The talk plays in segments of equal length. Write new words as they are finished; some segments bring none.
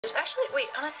There's actually, wait,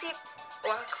 honestly,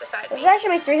 walk beside me. This is actually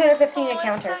my 315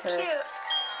 encounter so for cute.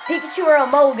 Pikachu or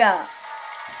Emolga.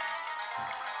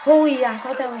 Holy, I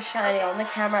thought that was shiny on the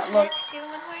camera. It looked.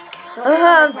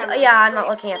 Yeah, I'm not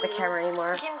looking at the camera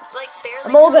anymore.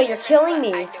 Emolga, you're killing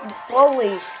me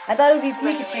slowly. I thought it would be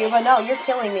Pikachu, but no, you're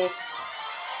killing me.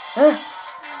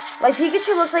 Like,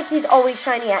 Pikachu looks like he's always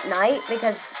shiny at night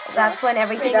because that's when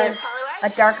everything is a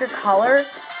darker color.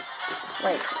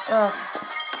 Like, ugh.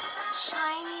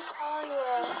 Shiny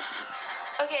Poliwag.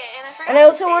 Okay, and I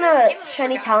also want a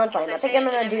shiny Talonflame. I think I'm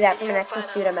going to do that for my next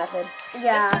Masuda method.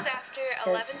 Yeah. This was after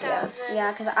 11,000.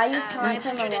 Yeah, because I use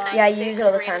Talonflame a lot. Yeah, you use it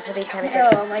all the time, so they kind of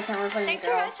Oh, my Talonflame. Thanks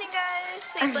for watching, guys.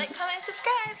 Please like, comment, and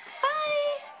subscribe.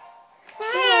 Bye.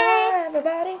 Bye,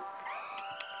 everybody.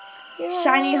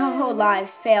 Shiny Ho-Ho Live,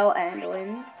 fail and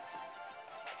win.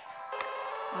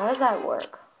 How does that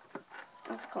work?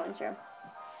 That's a cool intro.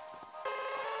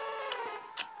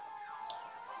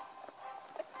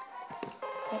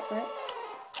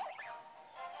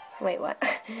 Wait, what?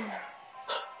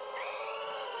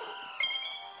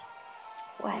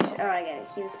 What? Oh, I get it.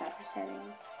 Cue stop for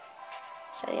setting.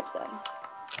 Shiny episode.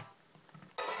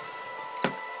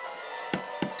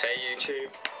 Hey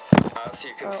YouTube, as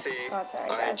you can see,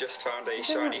 I just found a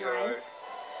shiny Ho-Oh.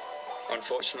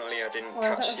 Unfortunately, I didn't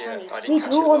catch it. I didn't Me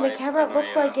catch too, it on the live, camera it and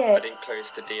looks like I it. didn't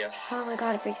close the DS. Oh my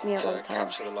god, it freaks me out all the time.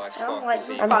 Capture the live sparkles.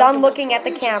 I'm done looking at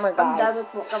the camera, guys.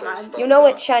 You know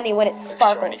it's shiny when it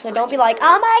sparkles, so don't be like,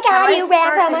 oh my god, you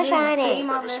ran from a shiny.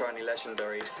 Shiny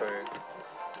legendary, so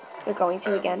You're going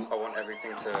to again. I want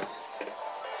everything to go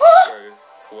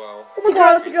well. Oh my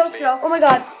god, let's go. Oh my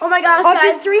god. Oh my gosh, Up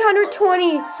to guys.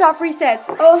 320 soft resets.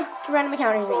 Oh, random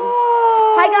encounters.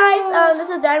 Hi guys, this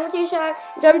is Diamond Shack.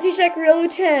 Diamond Shack Real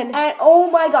 10. And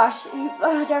oh my gosh,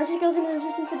 Diamond Shack goes into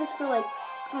interesting for this for like,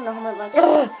 I don't know how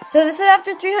much. So this is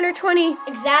after 320.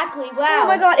 Exactly, wow. Oh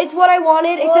my god, it's what I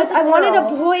wanted, except I wanted a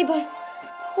boy, but...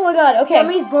 Oh my god, okay.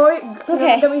 Dummy's boy,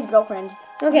 Okay. Dummy's girlfriend.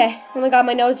 Okay. Oh my god,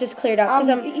 my nose just cleared up.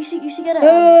 You should get a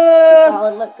ball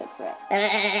and look good for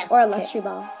it. Or a luxury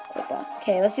ball.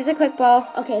 Okay, let's use a quick ball.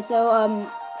 Okay, so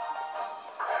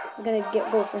we're gonna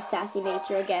go for sassy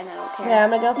nature again. I don't care. Yeah, I'm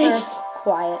gonna go for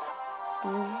quiet.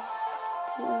 1,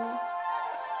 2.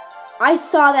 I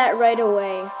saw that right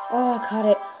away. Oh, got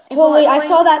it. Holy, I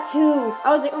saw that too.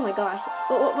 I was like, oh my gosh.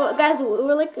 But guys, we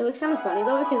were like, it looks kind of funny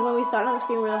though because when we saw it on the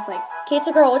screen, we were just like, Okay, it's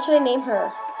a girl. What should I name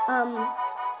her?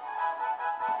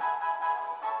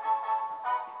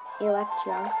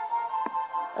 Electra.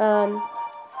 I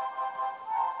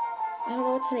don't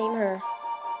know what to name her.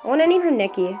 I want to name her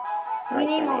Nikki. We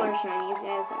name all our shinies,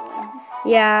 guys.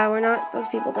 Yeah, we're not those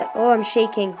people that... Oh, I'm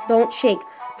shaking. Don't shake.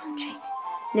 Don't shake.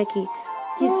 Nikki.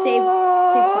 You save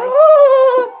twice.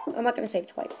 I'm not going to save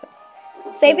twice.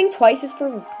 Saving twice is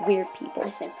for weird people.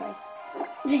 I saved twice.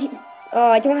 Oh,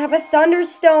 I don't have a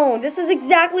Thunderstone. This is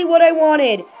exactly what I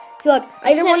wanted. So look,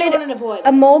 I either wanted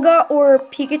a Molga or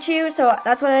Pikachu, so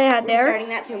that's what I had there. Starting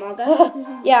that too,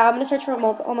 Molga. Yeah, I'm gonna search for a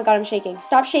Molga. Oh my god, I'm shaking.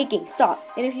 Stop shaking. Stop.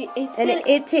 And if you,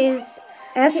 it is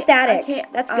static. Okay,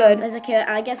 that's good. Okay,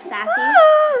 I guess sassy.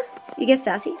 You guess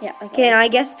sassy? Yeah. Okay, and I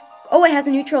guessed. Oh, it has a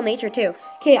neutral nature too.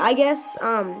 Okay, I guess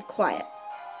quiet.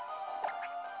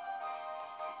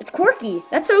 It's Quirky.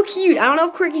 That's so cute. I don't know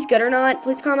if Quirky's good or not.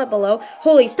 Please comment below.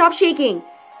 Holy, stop shaking.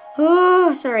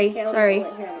 Oh, sorry. Sorry.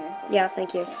 Yeah,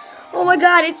 thank you. Oh my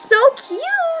god, it's so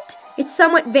cute. It's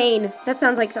somewhat vain. That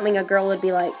sounds like something a girl would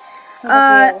be like.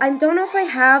 I don't know if I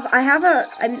have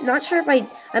I'm not sure if I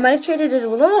might have traded it a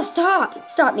little. Oh,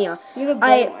 stop, Mia. You have a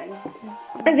boy one.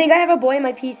 I think I have a boy in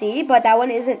my PC, but that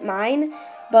one isn't mine.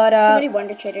 But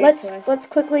let's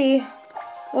quickly.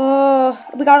 Oh,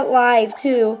 we got it live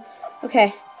too.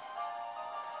 Okay,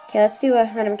 let's do a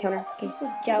random encounter. Okay, I'm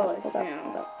so jealous. Hold up.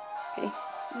 Okay.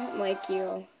 I don't like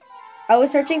you. I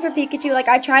was searching for Pikachu, like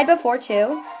I tried before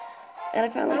too, and I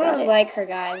finally got it. I don't like her,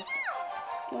 guys.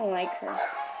 I don't like her.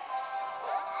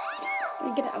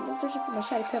 I'm searching for my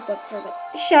shiny Piplup.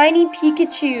 Shiny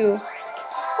Pikachu.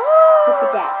 Look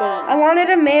at that thing. I wanted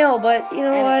a male, but you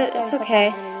know what? It's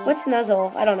okay. What's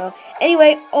Nuzzle? I don't know.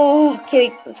 Anyway,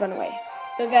 okay, let's run away.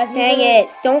 So guys, dang it!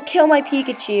 Don't kill my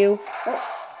Pikachu.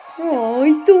 Oh,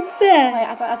 he's so fat.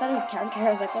 I thought it was character.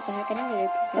 I was like, what the heck? I don't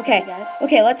know.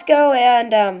 Okay, let's go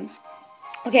and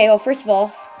okay, well, first of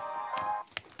all,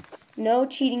 no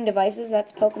cheating devices.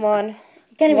 That's Pokemon.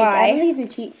 I don't believe in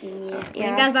cheating. Yeah.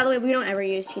 And guys, by the way, we don't ever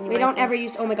use cheating devices. We don't ever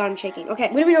use. Oh my god, I'm shaking. Okay.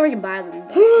 We don't even know where you can buy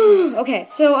them. Okay,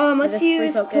 so let's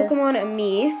use Pokemon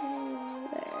Me.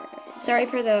 Sorry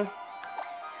for the.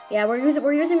 Yeah, we're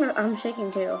using. I'm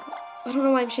shaking too. I don't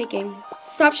know why I'm shaking.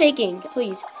 Stop shaking,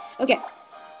 please. Okay.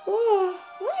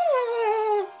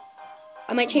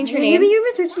 I might change her You've name.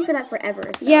 been searching for that forever.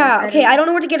 So Yeah, okay, I don't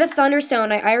know where to get a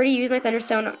Thunderstone. I already used my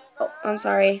Thunderstone. Oh, I'm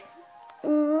sorry.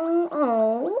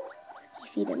 Oh. You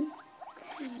feed him.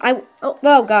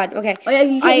 Oh God, okay. Oh yeah,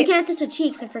 you can't touch the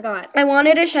cheeks, I forgot. I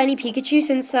wanted a shiny Pikachu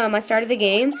since I started the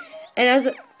game, and I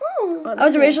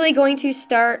was originally going to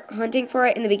start hunting for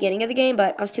it in the beginning of the game,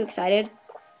 but I was too excited.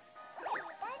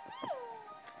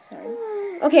 Sorry.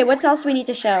 Okay, what else do we need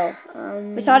to show?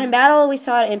 We saw it in battle, we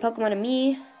saw it in Pokemon and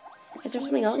Me. Is there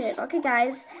something else? Okay,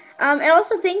 guys. And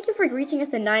also, thank you for reaching us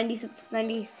to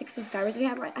 96 subscribers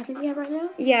I think we have right now.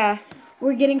 Yeah.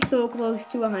 We're getting so close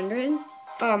to 100.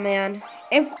 Oh, man.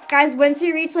 Guys, once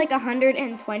we reach like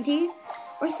 120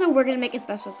 or so, we're going to make a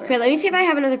special for it. Okay, let me see if I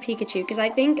have another Pikachu, because I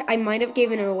think I might have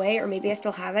given it away, or maybe I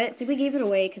still have it. I think we gave it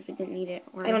away because we didn't need it.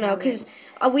 I don't know, because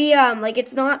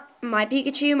it's not my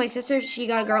Pikachu. My sister, she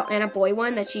got a girl and a boy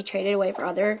one that she traded away for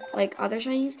other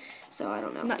shinies. So I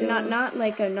don't know. Not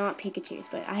Pikachu's,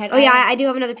 but I had. I do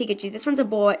have another Pikachu. This one's a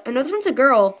boy. Oh no, this one's a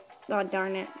girl. Oh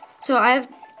darn it! So I have.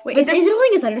 Wait, is it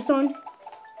holding a Thunderstone?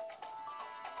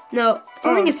 No, it's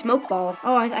holding a smoke ball.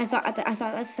 Oh, I thought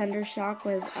that Thunder Shock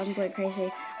was. I'm going crazy.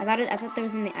 I thought that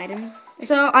was in the item.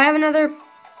 So I have another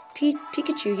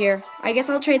Pikachu here. I guess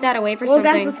I'll trade that away for something.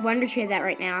 Well, guys, let's Wonder Trade that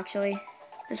right now. Actually,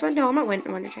 this one. No, I'm not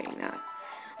Wonder Trading that.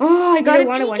 Oh, I got a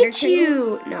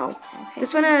Pikachu. No, okay.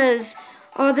 This one has.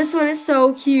 Oh, this one is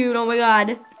so cute. Oh my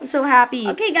God, I'm so happy.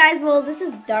 Okay, guys. Well, this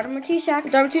is Dharma Tushak.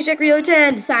 Dharma Tushak Real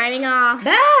 10 signing off.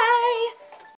 Bye.